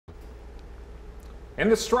In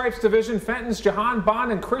the Stripes division, Fenton's Jahan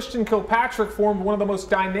Bond and Christian Kilpatrick formed one of the most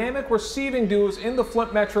dynamic receiving duos in the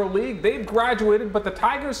Flint Metro League. They've graduated, but the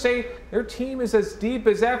Tigers say their team is as deep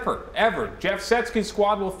as ever. Jeff Setsky's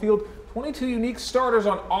squad will field 22 unique starters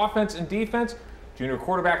on offense and defense. Junior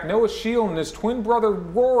quarterback Noah Sheil and his twin brother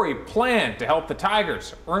Rory plan to help the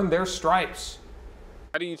Tigers earn their stripes.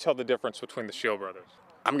 How do you tell the difference between the Sheil brothers?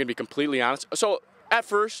 I'm going to be completely honest. So at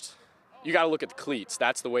first, you got to look at the cleats.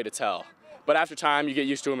 That's the way to tell. But after time, you get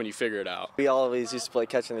used to him and you figure it out. We always used to play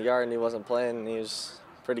catch in the yard, and he wasn't playing, and he was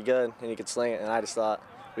pretty good, and he could sling it, and I just thought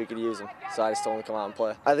we could use him. So I just told him to come out and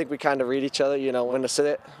play. I think we kind of read each other, you know, when to sit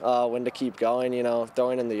it, when to keep going, you know,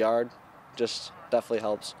 throwing in the yard just definitely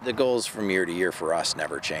helps. The goals from year to year for us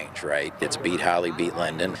never change, right? It's beat Holly, beat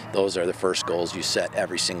Linden. Those are the first goals you set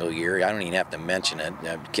every single year. I don't even have to mention it.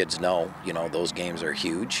 Kids know, you know, those games are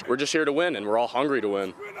huge. We're just here to win, and we're all hungry to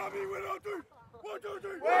win.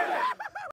 Win!